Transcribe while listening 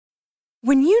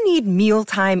When you need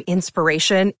mealtime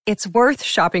inspiration, it's worth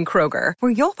shopping Kroger,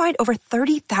 where you'll find over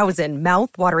 30,000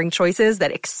 mouth-watering choices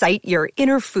that excite your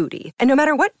inner foodie. And no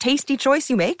matter what tasty choice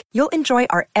you make, you'll enjoy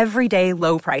our everyday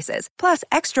low prices, plus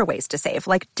extra ways to save,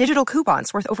 like digital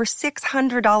coupons worth over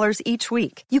 $600 each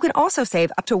week. You can also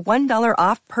save up to $1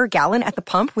 off per gallon at the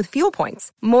pump with fuel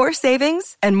points. More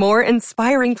savings and more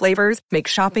inspiring flavors make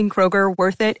shopping Kroger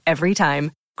worth it every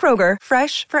time. Kroger,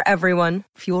 fresh for everyone.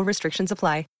 Fuel restrictions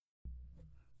apply.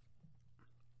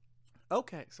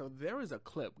 Okay, so there is a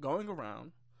clip going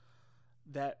around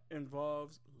that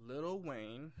involves Lil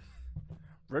Wayne,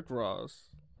 Rick Ross,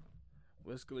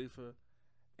 Wiz Khalifa,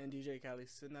 and DJ Khaled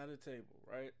sitting at a table,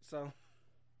 right? So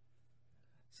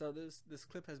this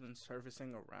clip has been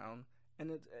surfacing around,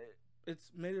 and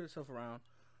it's made itself around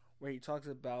where he talks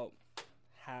about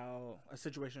how a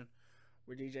situation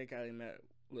where DJ Khaled met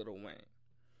Lil Wayne.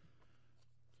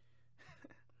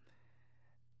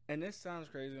 And this sounds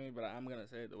crazy to me, but I'm gonna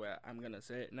say it the way I'm gonna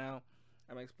say it now.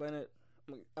 I'm going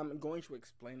to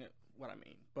explain it what I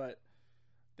mean. But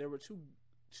there were two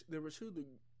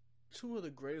of the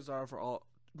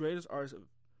greatest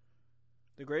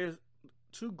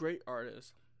two great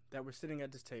artists that were sitting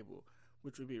at this table,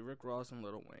 which would be Rick Ross and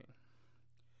Lil Wayne.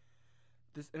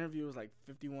 This interview was like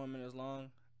 51 minutes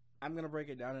long. I'm gonna break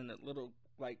it down in a little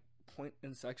like point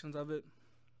in sections of it,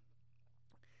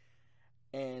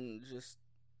 and just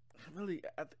really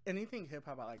anything hip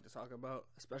hop I like to talk about,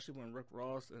 especially when Rick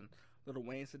Ross and Lil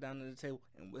Wayne sit down at the table,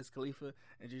 and Wiz Khalifa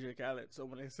and DJ Khaled. So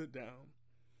when they sit down,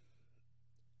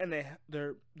 and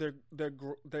they're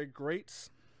greats.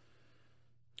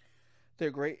 They're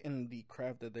great in the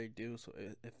craft that they do. So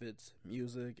if it's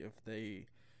music, if they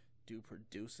do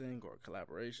producing or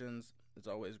collaborations, it's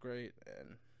always great.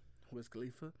 And Wiz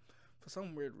Khalifa, for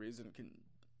some weird reason, can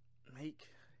make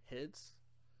hits,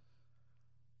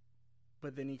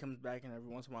 but then he comes back and every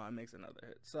once in a while he makes another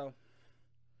hit. So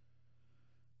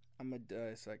I'm going to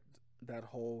dissect that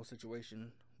whole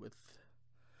situation with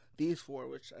these four,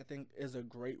 which I think is a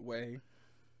great way,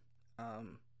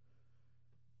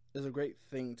 is a great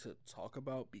thing to talk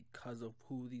about because of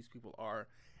who these people are.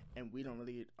 And we don't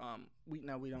really, we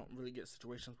don't really get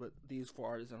situations with these four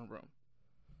artists in a room.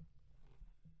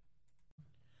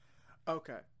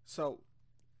 Okay, so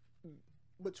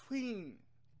between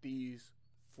these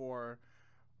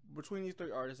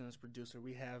three artists and this producer,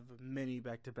 we have many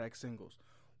back-to-back singles.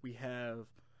 We have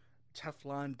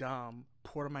Teflon Don,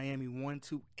 Port of Miami 1,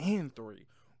 2, and 3.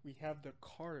 We have the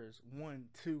Carters 1,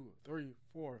 2, 3,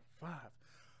 4, 5.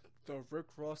 The Rick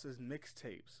Ross's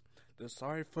mixtapes. The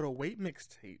Sorry for the Wait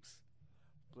mixtapes.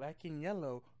 Black and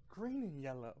Yellow, Green and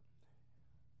Yellow.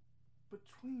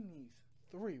 Between these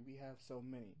three, we have so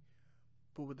many.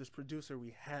 But with this producer,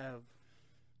 we have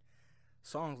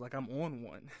songs like I'm on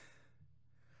One.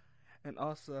 And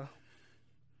also,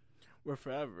 We're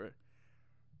Forever.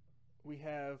 We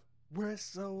have We're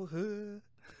So Hood.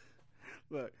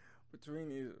 Look, between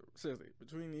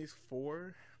these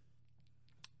four,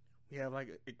 we have like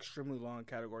an extremely long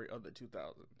category of the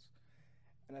 2000s.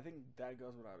 And I think that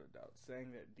goes without a doubt,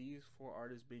 saying that these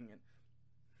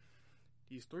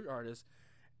three artists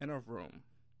in a room,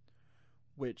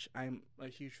 which I'm a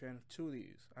huge fan of two of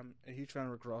these. I'm a huge fan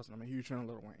of Rick Ross and I'm a huge fan of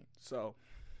Lil Wayne. So,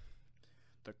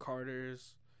 the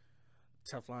Carters,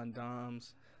 Teflon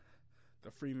Doms,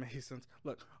 the Freemasons.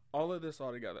 Look, all of this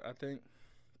all together. I think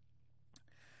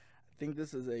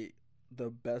this is the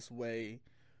best way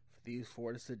for these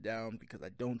four to sit down, because I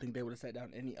don't think they would have sat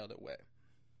down any other way.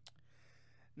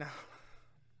 Now,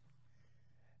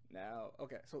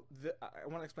 okay, so I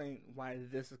want to explain why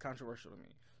this is controversial to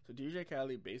me. So DJ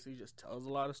Khaled basically just tells a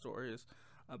lot of stories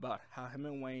about how him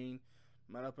and Wayne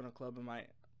met up in a club in I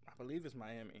believe it's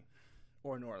Miami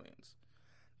or New Orleans.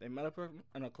 They met up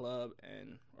in a club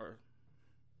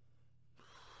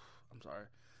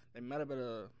they met up at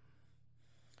a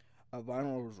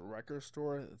vinyl record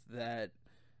store that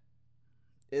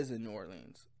is in New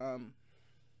Orleans.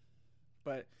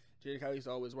 But DJ Khaled's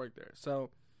always worked there.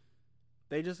 So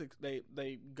they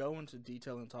go into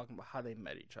detail and talking about how they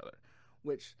met each other,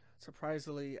 which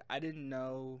surprisingly I didn't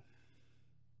know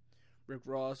Rick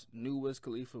Ross knew Wiz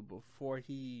Khalifa before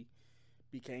he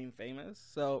became famous.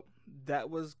 So that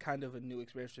was kind of a new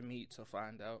experience for me to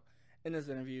find out in this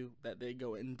interview that they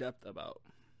go in depth about,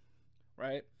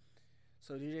 right?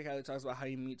 So DJ Khaled talks about how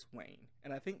he meets Wayne,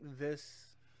 and I think it's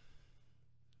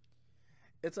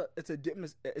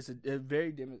a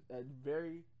very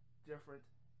different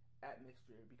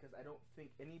atmosphere, because I don't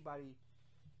think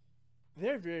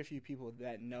there are very few people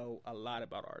that know a lot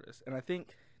about artists, and I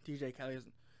think DJ Khaled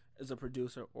is a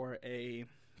producer or a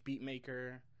beat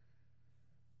maker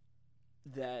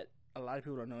that a lot of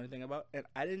people don't know anything about, and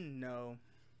I didn't know.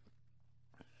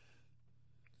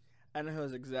 I don't know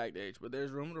his exact age, but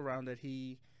there's rumored around that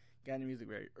he got into music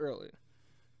very early.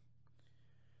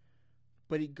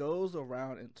 But he goes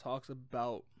around and talks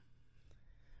about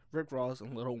Rick Ross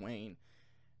and Lil Wayne,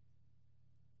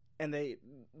 and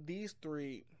these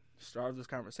three start this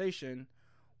conversation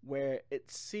where it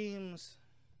seems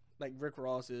like Rick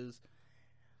Ross is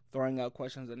throwing out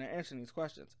questions and they're answering these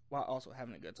questions while also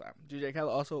having a good time. DJ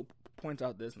Khaled also points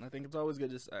out this, and I think it's always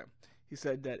good to say. He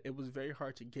said that it was very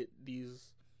hard to get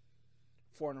these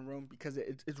four in a room because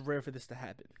it's rare for this to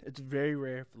happen. It's very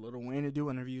rare for Lil Wayne to do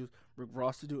interviews, Rick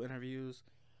Ross to do interviews.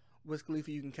 Wiz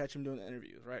Khalifa, you can catch him doing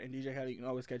interviews, right? And DJ Khaled, you can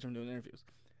always catch him doing interviews.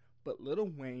 But Lil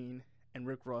Wayne and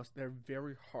Rick Ross, they're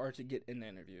very hard to get in the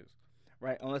interviews,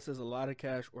 right? Unless there's a lot of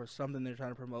cash or something they're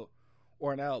trying to promote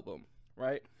or an album,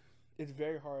 right? It's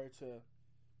very hard to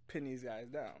pin these guys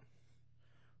down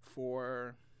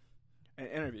for an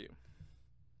interview.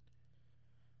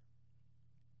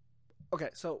 Okay,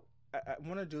 so I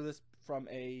want to do this from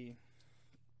a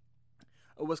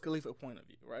Wiz Khalifa point of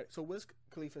view, right? So Wiz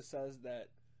Khalifa says that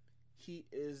he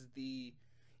is the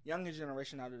younger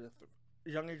generation out of the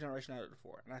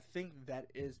four, and I think that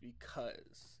is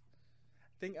because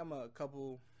I think I'm a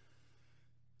couple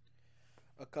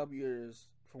years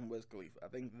from Wiz Khalifa. I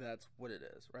think that's what it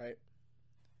is, right?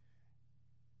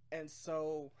 And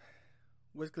so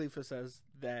Wiz Khalifa says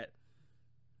that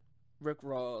Rick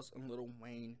Ross and Lil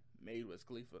Wayne made Wiz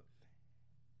Khalifa.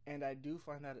 And I do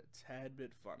find that a tad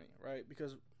bit funny, right?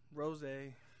 Because Rose,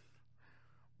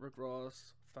 Rick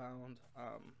Ross found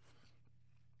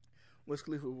Wiz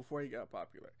Khalifa before he got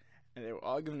popular. And they were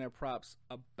all giving their props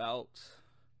about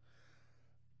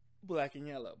Black and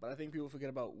Yellow. But I think people forget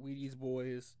about Wheaties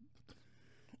Boys,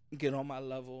 Get On My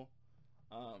Level,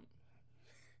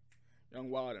 Young,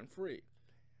 Wild, and Free.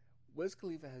 Wiz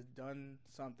Khalifa has done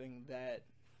something that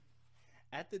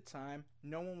at the time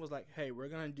no one was like, hey, we're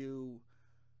gonna do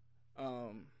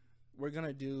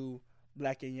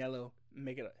Black and Yellow,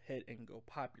 make it a hit and go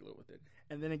popular with it.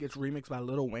 And then it gets remixed by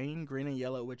Lil Wayne, Green and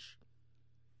Yellow, which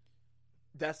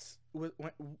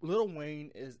Lil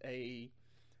Wayne is a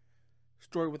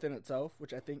story within itself,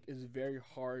 which I think is very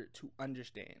hard to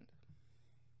understand.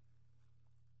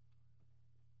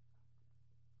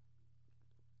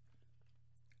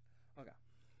 Okay.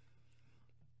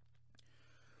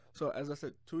 So as I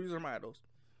said, two of these are my idols.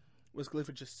 Wiz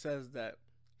Khalifa just says that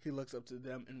he looks up to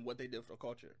them and what they did for the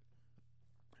culture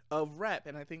of rap,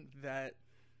 and I think that's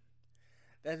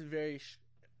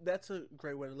a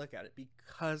great way to look at it,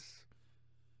 because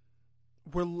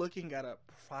we're looking at a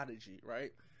prodigy,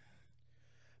 right?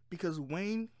 Because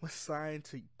Wayne was signed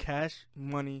to Cash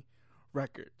Money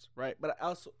Records, right? But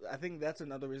I think that's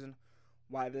another reason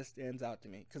why this stands out to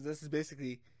me, because this is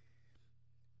basically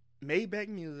Maybach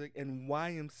Music and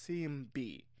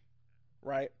YMCMB,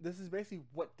 right? This is basically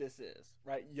what this is,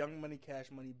 right? Young Money,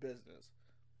 Cash Money business.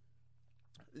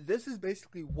 This is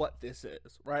basically what this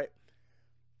is, right?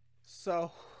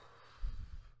 So,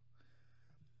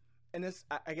 and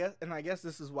I guess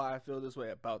this is why I feel this way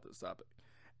about this topic.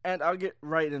 And I'll get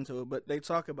right into it, but they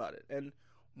talk about it. And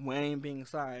Wayne being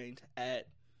signed at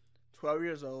 12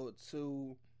 years old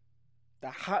to the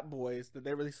Hot Boys, that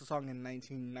they released a song in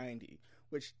 1990,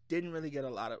 which didn't really get a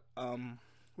lot of,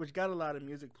 which got a lot of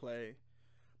music play,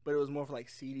 but it was more for like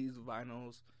CDs,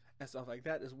 vinyls, and stuff like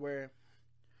that, is where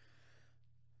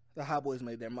the Hot Boys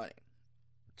made their money.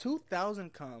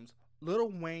 2000 comes, Lil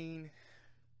Wayne,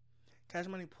 Cash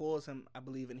Money pulls him, I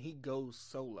believe, and he goes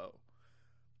solo.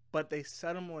 But they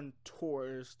set him on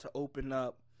tours to open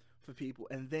up for people,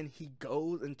 and then he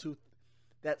goes into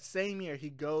that same year, he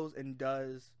goes and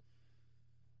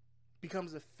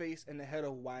becomes the face and the head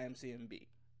of YMCMB,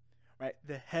 right?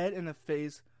 The head and the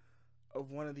face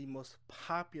of one of the most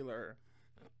popular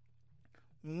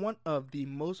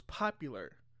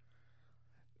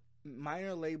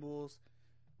minor labels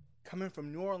coming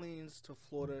from New Orleans to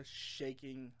Florida,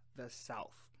 shaking the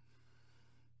South.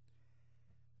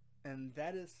 And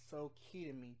that is so key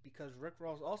to me, because Rick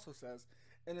Ross also says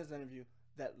in his interview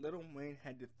that Lil Wayne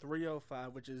had the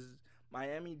 305, which is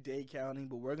Miami-Dade County,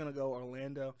 but we're going to go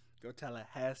Orlando, go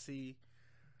Tallahassee,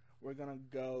 we're going to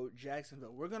go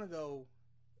Jacksonville, we're going to go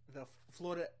the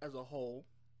Florida as a whole,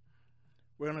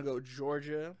 we're going to go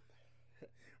Georgia,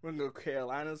 we're going to go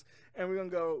Carolinas, and we're going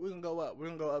to go up. We're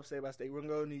going to go up state by state. We're going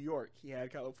to go to New York. He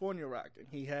had California rocking.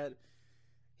 He had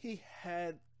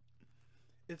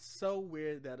it's so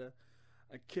weird that a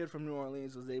kid from New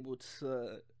Orleans was able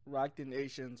to rock the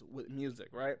nations with music,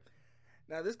 right?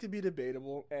 Now, this could be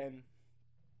debatable, and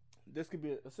this could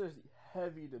be a seriously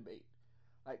heavy debate.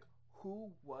 Like,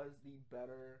 who was the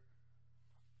better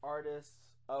artists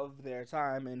of their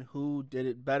time and who did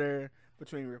it better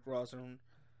between Rick Ross and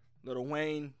Lil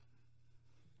Wayne.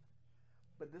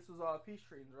 But this was all peace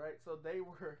treaties, right? So they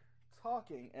were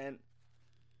talking, and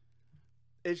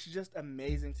it's just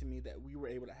amazing to me that we were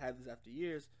able to have this after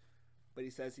years. But he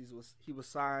says he was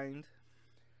signed,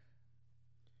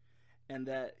 and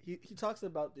that he talks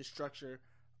about the structure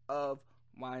of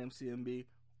YMCMB,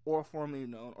 or formerly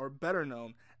known, or better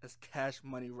known as Cash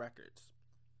Money Records.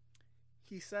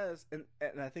 He says, and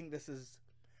I think this is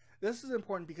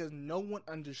important because no one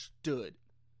understood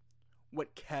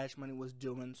what Cash Money was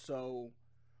doing. So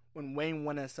when Wayne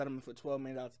won that settlement for $12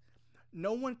 million,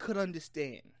 no one could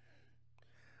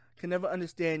never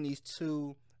understand these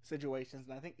two situations.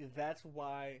 And I think that's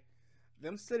why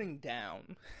them sitting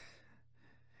down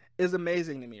is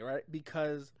amazing to me, right?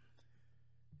 Because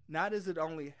not is it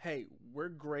only, hey, we're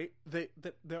great.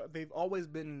 They've always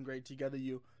been great together.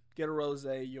 You get a Rose,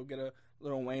 you'll get a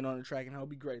Lil Wayne on the track, and he'll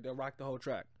be great. They'll rock the whole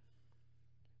track.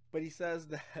 But he says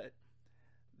that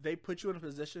they put you in a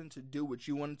position to do what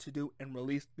you wanted to do and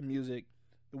release the music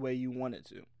the way you wanted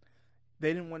to.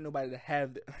 They didn't want nobody to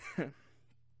have the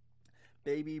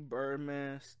Baby,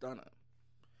 Birdman, Stunner,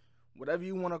 whatever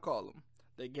you want to call them.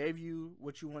 They gave you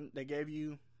what you want. They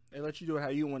let you do it how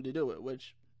you wanted to do it,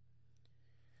 which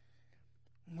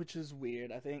is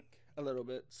weird, I think, a little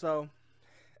bit. So,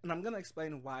 and I'm going to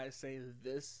explain why I say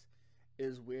this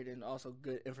is weird and also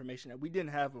good information that we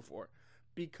didn't have before.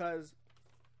 Because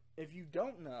if you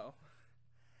don't know,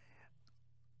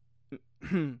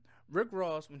 Rick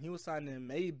Ross, when he was signed in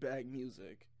Maybach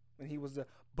Music, when he was the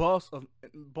boss and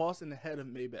the head of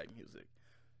Maybach Music,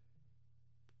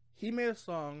 he made a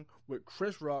song with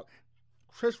Chris Rock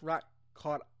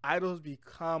called Idols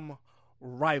Become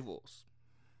Rivals.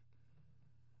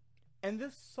 And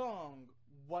this song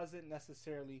wasn't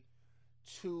necessarily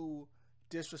to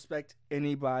disrespect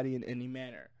anybody in any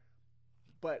manner.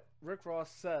 But Rick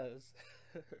Ross says,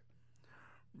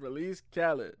 release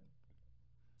Khaled.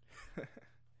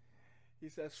 He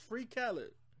says, free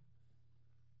Khaled.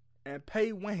 And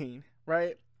pay Wayne,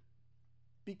 right?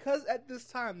 Because at this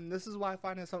time, this is why I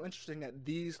find it so interesting that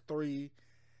these three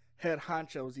head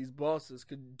honchos, these bosses,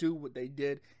 could do what they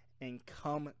did and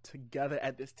come together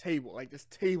at this table. Like, this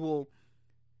table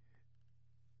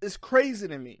is crazy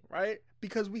to me, right?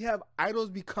 Because we have Idols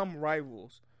Become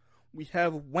Rivals. We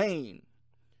have Wayne.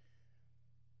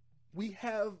 We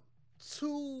have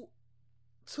two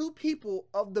people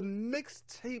of the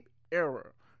mixtape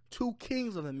era, two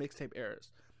kings of the mixtape eras,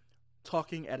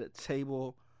 talking at a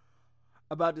table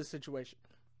about this situation.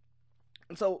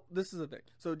 And so this is the thing.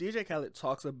 So DJ Khaled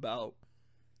talks about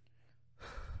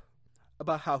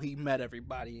how he met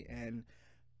everybody and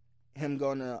him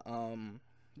going to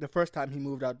the first time he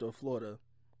moved out to Florida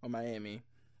or Miami,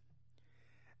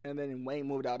 and then Wayne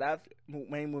moved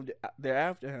there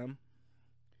after him.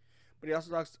 But he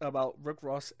also talks about Rick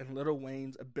Ross and Lil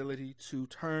Wayne's ability to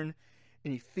turn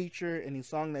any feature, any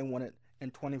song they wanted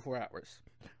in 24 hours.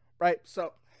 Right?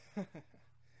 So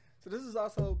this has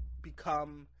also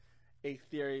become a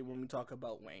theory when we talk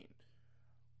about Wayne.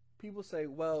 People say,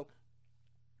 well,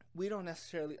 we don't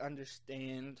necessarily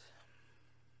understand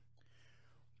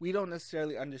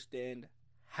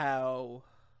how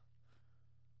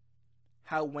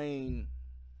Wayne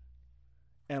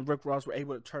and Rick Ross were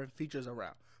able to turn features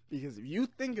around. Because if you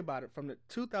think about it, from the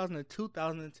 2000 to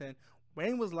 2010,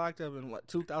 Wayne was locked up in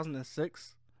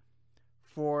 2006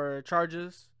 for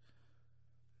charges.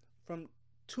 From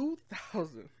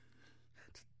 2000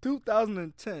 to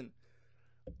 2010,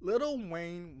 Lil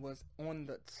Wayne was on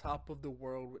the top of the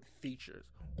world with features,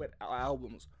 with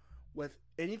albums, with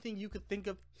anything you could think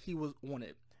of, he was on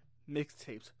it.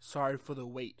 Mixtapes, Sorry for the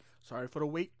Wait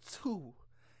 2,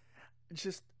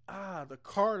 just the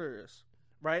Carters,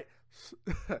 right?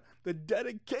 the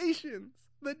dedications.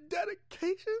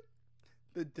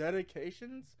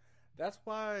 That's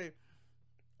why,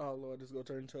 oh Lord, this is going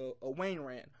to turn into a Wayne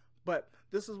rant. But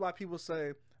this is why people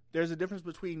say there's a difference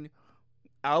between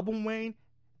album Wayne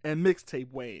and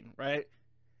mixtape Wayne, right?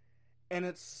 And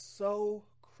it's so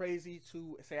crazy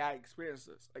to say I experienced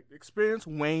this. Like, experience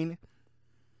Wayne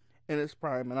in his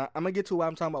prime. And I'm going to get to why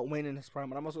I'm talking about Wayne in his prime,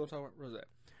 but I'm also going to talk about Rosette,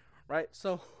 right?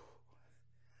 So,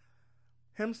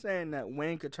 him saying that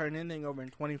Wayne could turn anything over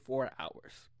in 24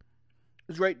 hours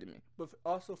is great to me. But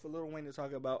also for Lil Wayne to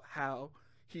talk about how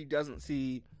he doesn't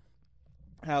see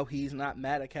how he's not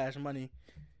mad at Cash Money.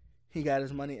 He got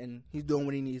his money and he's doing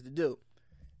what he needs to do.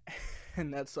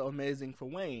 And that's so amazing for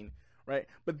Wayne, right?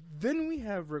 But then we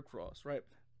have Rick Ross, right?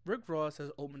 Rick Ross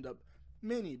has opened up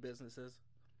many businesses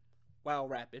while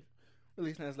rapping,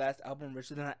 releasing his last album,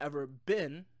 Richer Than I Ever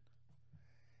Been.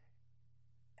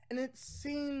 And it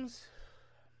seems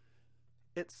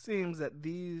that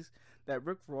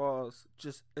Rick Ross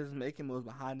just is making moves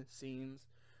behind the scenes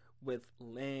with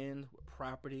land, with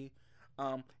property.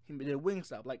 He did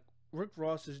Wingstop. Like, Rick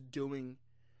Ross is doing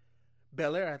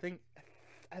Bel Air. I think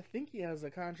he has a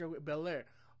contract with Bel Air.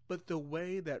 But the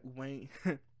way that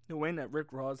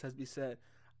Rick Ross has said,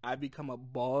 "I become a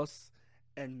boss,"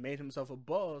 and made himself a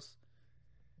boss,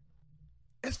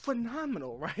 it's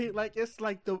phenomenal, right? Like, it's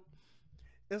like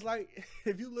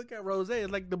if you look at Rose, it's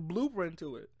like the blueprint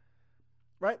to it,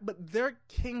 right? But they're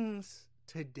kings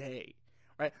today,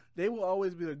 right? They will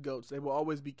always be the GOATs. They will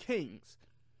always be kings.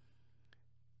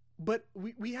 But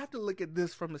we have to look at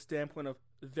this from the standpoint of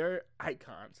they're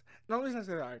icons. And the reason I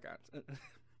say they're icons,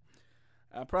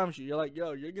 I promise you, you're like,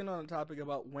 yo, you're getting on a topic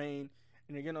about Wayne,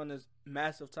 and you're getting on this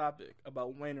massive topic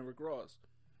about Wayne and Rick Ross.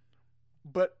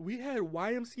 But we had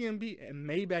YMCMB and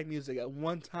Maybach Music at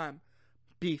one time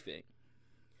beefing.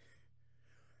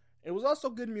 It was also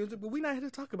good music, but we're not here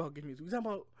to talk about good music. We're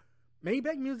talking about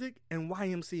Maybach Music and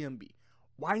YMCMB.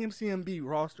 YMCMB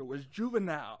roster was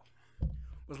Juvenile,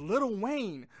 was Lil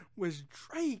Wayne, was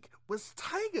Drake, was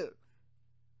Tyga.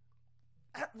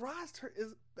 That roster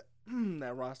is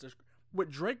with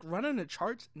Drake running the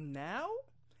charts now.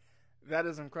 That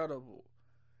is incredible.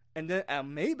 And then at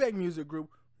Maybach Music Group,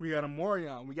 we got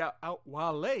Omarion, we got out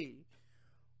Wale.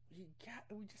 We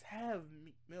just have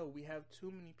Meek Mill. We have too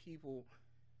many people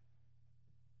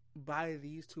by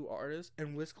these two artists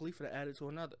and Wiz Khalifa to add it to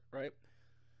another, right?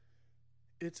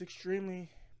 It's extremely,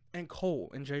 and Cole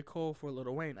and J. Cole for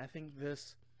Lil Wayne. I think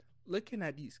looking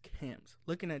at these camps,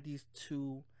 looking at these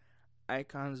two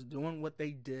icons doing what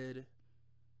they did,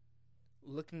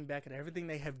 looking back at everything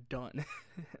they have done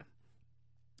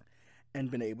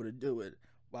and been able to do it,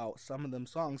 while some of them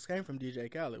songs came from DJ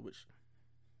Khaled, which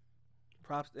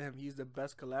props to him. He's the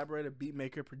best collaborator, beat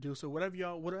maker, producer, whatever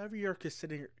you're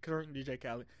considering DJ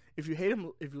Khaled. If you hate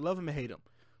him, if you love him and hate him,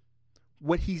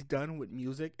 what he's done with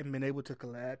music and been able to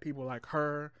collab people like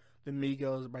her, the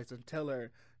Migos, Bryson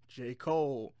Tiller, J.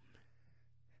 Cole.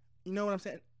 You know what I'm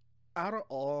saying? Out of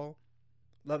all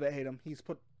love and hate him, he's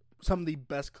put some of the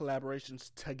best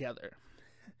collaborations together,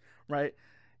 right,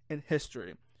 in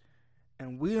history.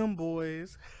 And We Them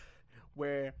Boys,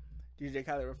 where DJ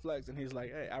Khaled reflects and he's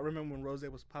like, hey, I remember when Rose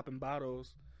was popping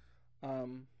bottles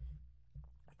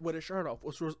with his shirt off,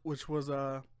 which was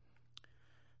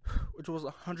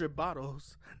 100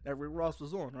 bottles that Rick Ross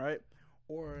was on, right?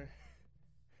 Or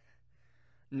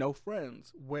No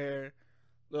Friends, where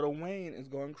Lil Wayne is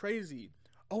going crazy.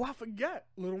 Oh, I forgot,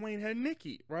 Lil Wayne had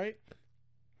Nicki, right?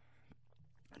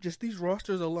 Just these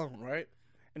rosters alone, right?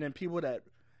 And then people that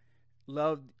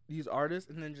loved these artists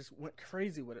and then just went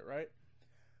crazy with it, right?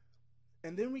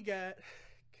 And then we got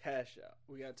Cash Out.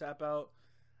 We got Tap Out.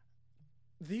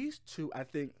 These two, I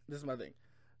think, this is my thing.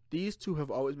 These two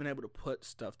have always been able to put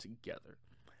stuff together.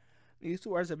 These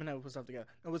two artists have been able to put stuff together.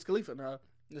 Now, Wiz Khalifa, now,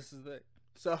 this is the thing.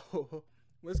 So,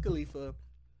 Wiz Khalifa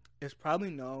is probably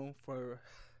known for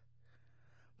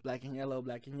Black and Yellow,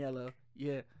 Black and Yellow.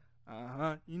 Yeah,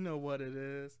 you know what it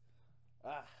is.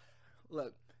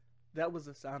 Look, that was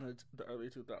the sound of the early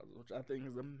 2000s, which I think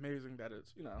is amazing that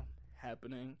it's,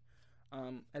 happening.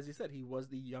 As he said, he was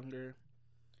the younger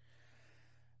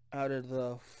out of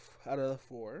the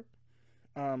four.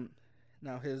 Now,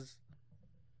 as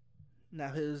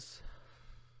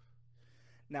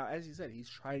he said, he's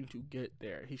trying to get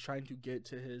there. He's trying to get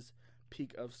to his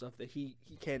peak of stuff that he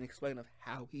can't explain of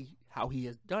how he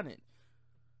has done it.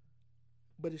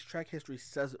 But his track history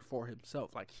says it for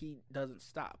himself. Like, he doesn't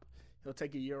stop. He'll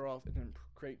take a year off and then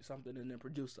create something and then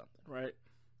produce something, right?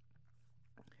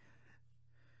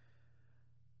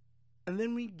 And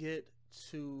then we get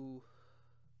to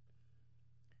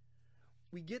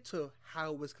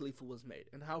how Wiz Khalifa was made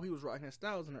and how he was rocking his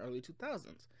styles in the early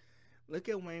 2000s. Look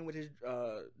at Wayne with his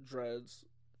dreads.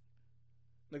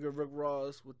 Look at Rick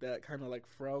Ross with that kind of like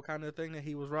fro kind of thing that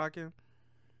he was rocking.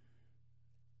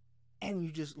 And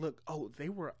you just look, oh, they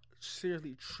were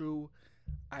seriously true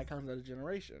icons of the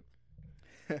generation.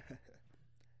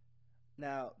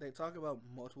 Now, they talk about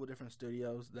multiple different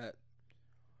studios that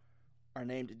are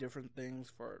named different things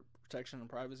for protection and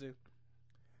privacy.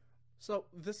 So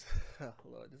this is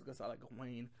gonna sound like a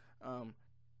Wayne and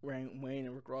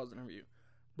Rick Ross interview,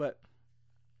 but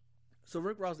so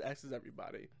Rick Ross asks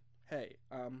everybody, "Hey,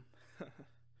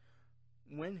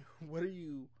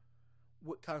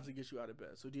 what constantly gets you out of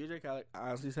bed?" So DJ Khaled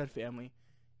honestly said family.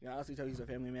 You know, I honestly tell you he's a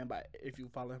family man. But if you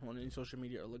follow him on any social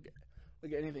media or look at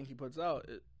anything he puts out,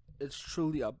 it's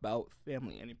truly about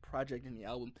family. Any project, any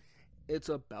album, it's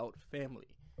about family.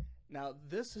 Now,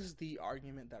 this is the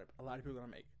argument that a lot of people are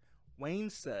gonna make. Wayne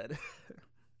said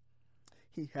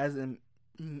he hasn't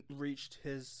reached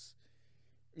his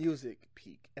music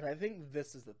peak. And I think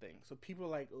this is the thing. So people are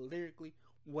like, lyrically,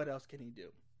 what else can he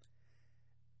do?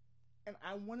 And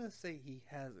I want to say he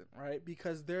hasn't, right?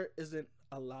 Because there isn't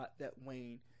a lot that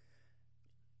Wayne...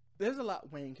 There's a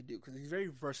lot Wayne can do because he's very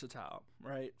versatile,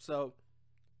 right? So,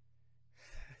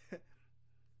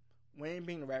 Wayne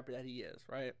being the rapper that he is,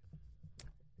 right?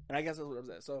 And I guess that's what I'm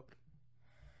saying. So,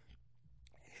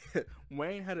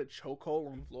 Wayne had a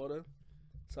chokehold on Florida,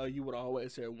 so you would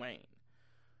always hear Wayne.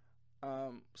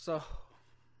 So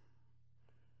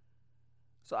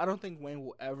I don't think Wayne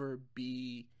will ever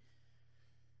be...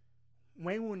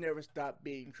 Wayne will never stop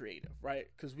being creative, right?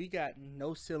 Because we got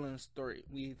No Ceiling Story.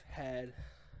 We've had...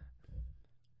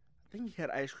 I think he had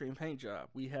Ice Cream Paint Job.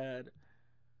 We had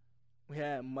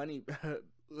Money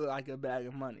Like a Bag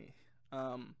of Money.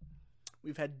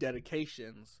 We've had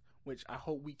Dedications, which I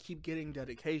hope we keep getting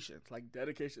dedications. Like,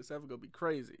 Dedication 7 gonna be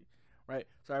crazy, right?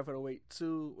 Sorry for the Wait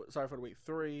 2. Sorry for the Wait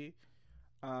 3.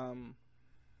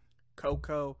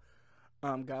 Coco.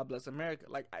 God Bless America.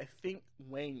 Like, I think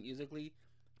Wayne musically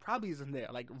probably isn't there.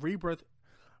 Like, Rebirth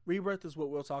is what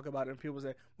we'll talk about, and people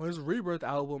say, well, his Rebirth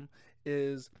album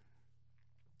is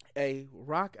a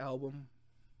rock album,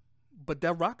 but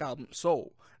that rock album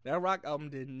sold. That rock album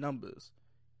did numbers.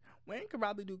 Wayne could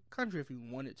probably do country if he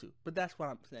wanted to, but that's what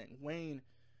I'm saying. Wayne,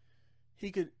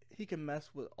 he could mess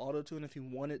with auto-tune if he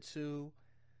wanted to.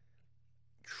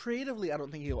 Creatively, I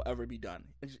don't think he'll ever be done.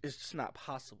 It's just not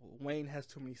possible. Wayne has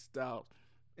too many styles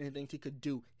and things he could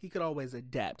do. He could always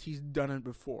adapt. He's done it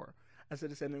before. I said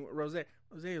the same thing with Rose.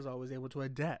 Rose is always able to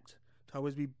adapt, to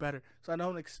always be better. So I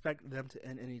don't expect them to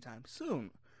end anytime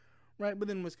soon, right? But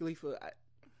then Wiz Khalifa,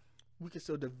 we could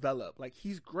still develop. Like,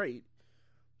 he's great,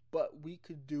 but we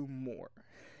could do more.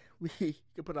 We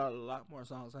could put out a lot more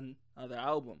songs on the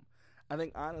album. I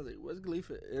think, honestly, Wiz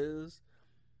Khalifa is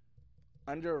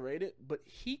underrated, but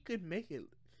he could make it.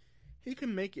 He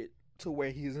can make it to where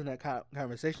he's in that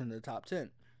conversation in the top 10.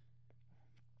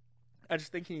 I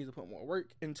just think he needs to put more work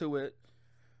into it,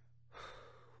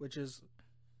 which is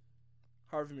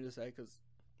hard for me to say because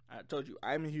I told you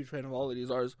I'm a huge fan of all of these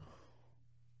artists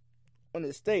on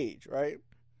this stage, right?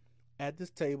 At this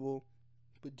table,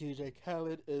 but DJ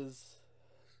Khaled is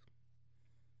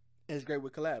great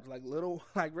with collabs,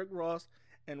 like Rick Ross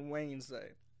and Wayne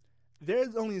say.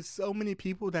 There's only so many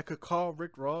people that could call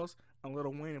Rick Ross and Lil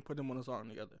Wayne and put them on a song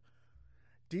together.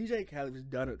 DJ Khaled's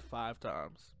done it 5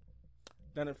 times.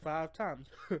 Done it 5 times.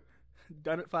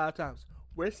 Done it 5 times.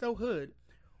 We're So Hood.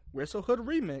 We're So Hood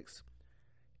remix.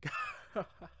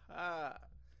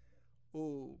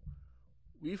 Ooh.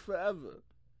 We Forever.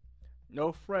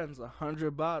 No Friends,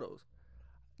 100 Bottles.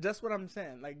 That's what I'm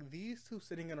saying. Like, these two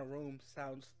sitting in a room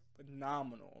sounds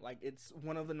phenomenal. Like, it's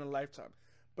one of in a lifetime.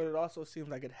 But it also seems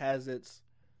like it has its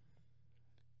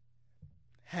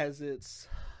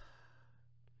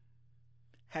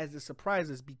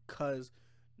surprises because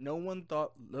no one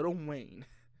thought Lil Wayne,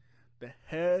 the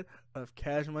head of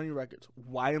Cash Money Records,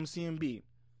 YMCMB,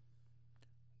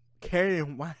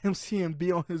 carrying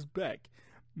YMCMB on his back,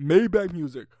 Maybach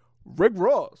Music, Rick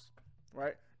Ross,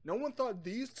 right? No one thought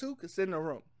these two could sit in a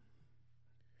room.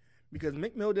 Because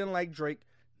Meek Mill didn't like Drake,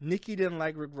 Nicki didn't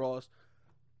like Rick Ross.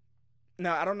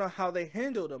 Now, I don't know how they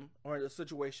handled them or the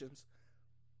situations,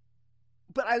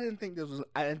 but I didn't think this was,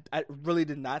 I really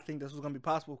did not think this was going to be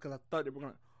possible because I thought they were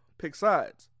going to pick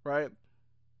sides, right?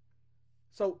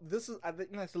 So I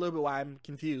think that's a little bit why I'm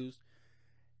confused.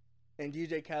 And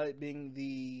DJ Khaled being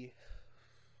the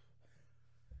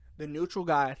neutral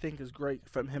guy, I think is great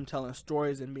from him telling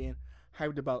stories and being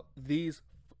hyped about these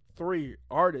 3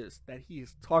 artists that he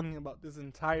is talking about this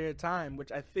entire time,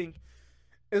 which I think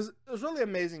is really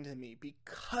amazing to me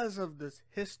because of this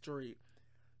history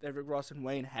that Rick Ross and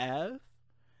Wayne have,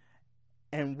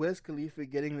 and Wiz Khalifa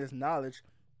getting this knowledge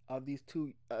of these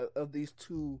two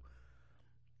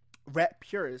rap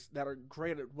purists that are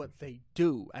great at what they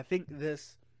do. I think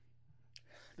this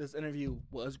interview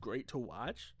was great to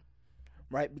watch,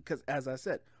 right? Because as I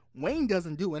said, Wayne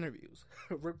doesn't do interviews.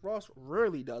 Rick Ross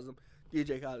rarely does them.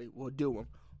 DJ Khaled will do them.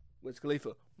 Wiz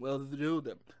Khalifa will do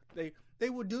them. They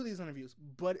will do these interviews,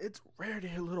 but it's rare to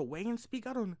hear Lil Wayne speak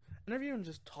out on an interview and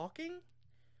just talking.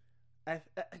 This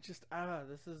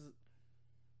is...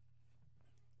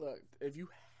 Look, if you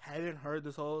haven't heard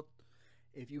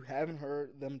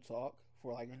them talk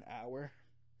for like an hour,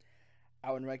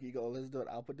 I would recommend you go listen to it.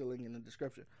 I'll put the link in the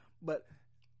description. But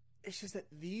it's just that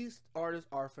these artists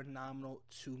are phenomenal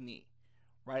to me,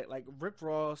 right? Like Rick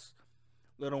Ross,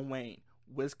 Lil Wayne,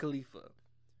 Wiz Khalifa.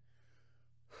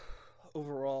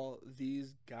 Overall,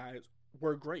 these guys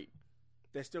were great.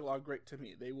 They still are great to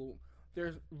me.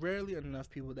 there's rarely enough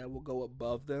people that will go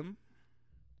above them,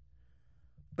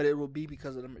 but it will be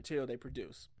because of the material they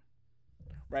produce,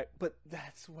 right? But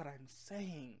that's what I'm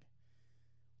saying.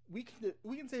 We can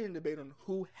sit here and debate on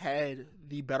who had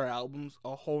the better albums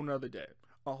a whole nother day,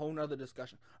 a whole nother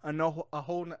discussion.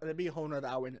 That'd be a whole nother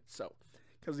hour in itself,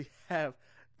 because we have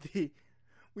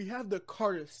the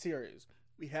Carter series,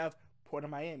 we have Port of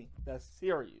Miami, that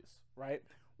series, right?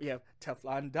 We have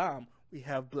Teflon Don, we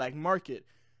have Black Market.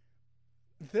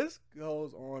 This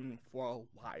goes on for a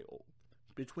while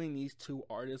between these two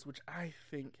artists, which I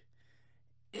think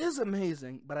is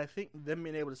amazing. But I think them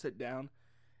being able to sit down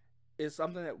is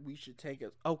something that we should take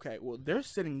as, okay, well, they're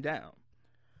sitting down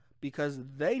because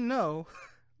they know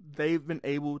they've been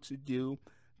able to do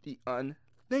the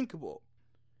unthinkable.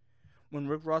 When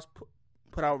Rick Ross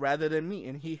put out Rather Than Me,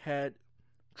 and he had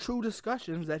true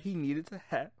discussions that he needed to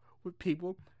have with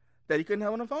people that he couldn't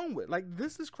have on the phone with. Like,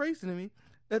 this is crazy to me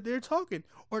that they're talking.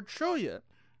 Or Trilla.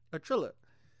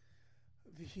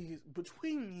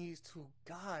 Between these two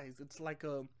guys, it's like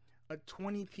a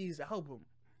 20-piece album.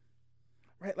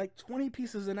 Right? Like, 20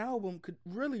 pieces an album could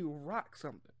really rock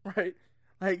something, right?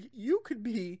 Like, you could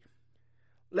be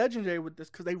legendary with this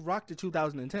because they rocked the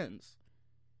 2010s.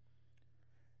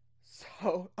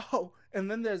 So,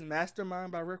 and then there's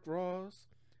Mastermind by Rick Ross.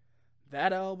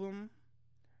 That album.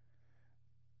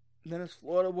 Then it's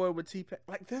Florida Boy with T-Pain.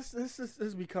 Like, this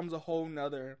becomes a whole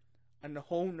nother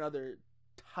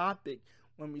topic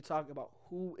when we talk about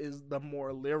who is the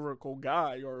more lyrical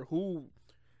guy or who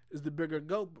is the bigger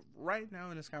GOAT. But right now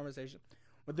in this conversation,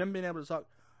 with them being able to talk,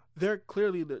 they're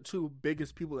clearly the two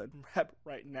biggest people in rap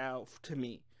right now to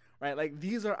me. Right? Like,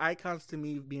 these are icons to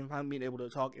me, being able to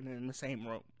talk in the same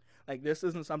room. Like, this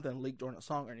isn't something leaked or in a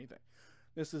song or anything.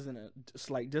 This isn't a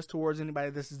slight diss towards anybody.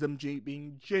 This is them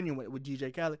being genuine, with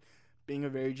DJ Khaled being a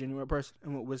very genuine person,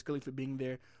 and with Wiz Khalifa being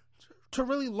there to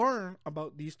really learn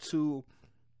about these two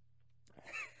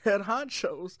head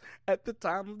honchos at the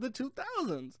time of the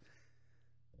 2000s.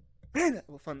 Man,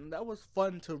 that was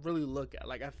fun to really look at.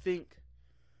 Like, I think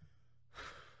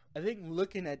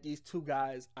looking at these two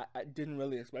guys, I didn't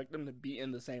really expect them to be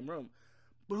in the same room.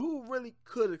 But who really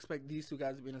could expect these two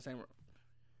guys to be in the same room?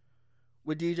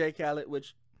 With DJ Khaled,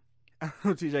 which I don't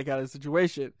know DJ Khaled's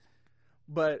situation,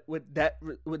 but with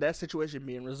that situation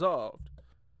being resolved,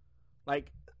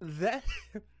 like that,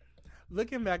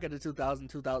 looking back at the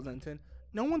 2010,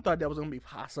 no one thought that was going to be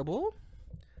possible.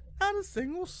 Not a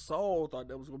single soul thought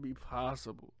that was going to be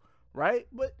possible, right?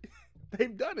 But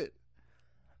they've done it.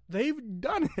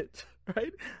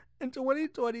 Right? In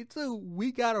 2022,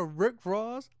 we got a Rick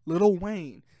Ross, Lil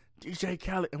Wayne, DJ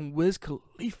Khaled, and Wiz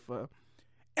Khalifa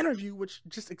interview, which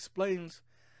just explains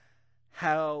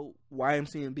how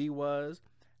YMCMB was,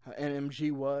 how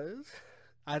NMG was.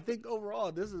 I think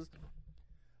overall, this is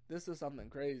something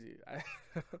crazy.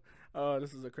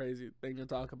 This is a crazy thing to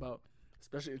talk about,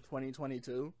 especially in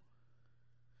 2022.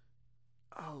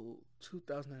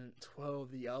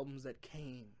 2012, the albums that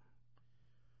came.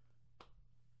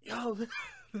 Yo,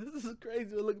 this is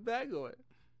crazy to look back on.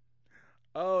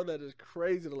 Oh, that is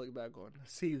crazy to look back on.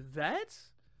 See, that?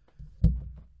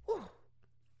 Whew.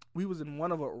 We was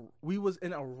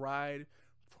in a ride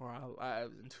for our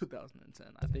lives in 2010.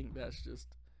 I think that's just,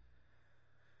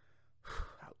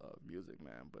 I love music,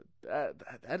 man. But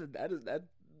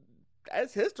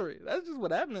that's history. That's just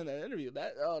what happened in that interview.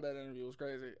 That interview was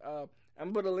crazy.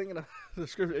 I'm gonna put a link in the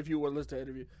description if you want to listen to the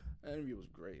interview. That interview was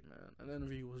great, man. That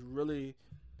interview was really,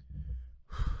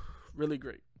 really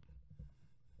great.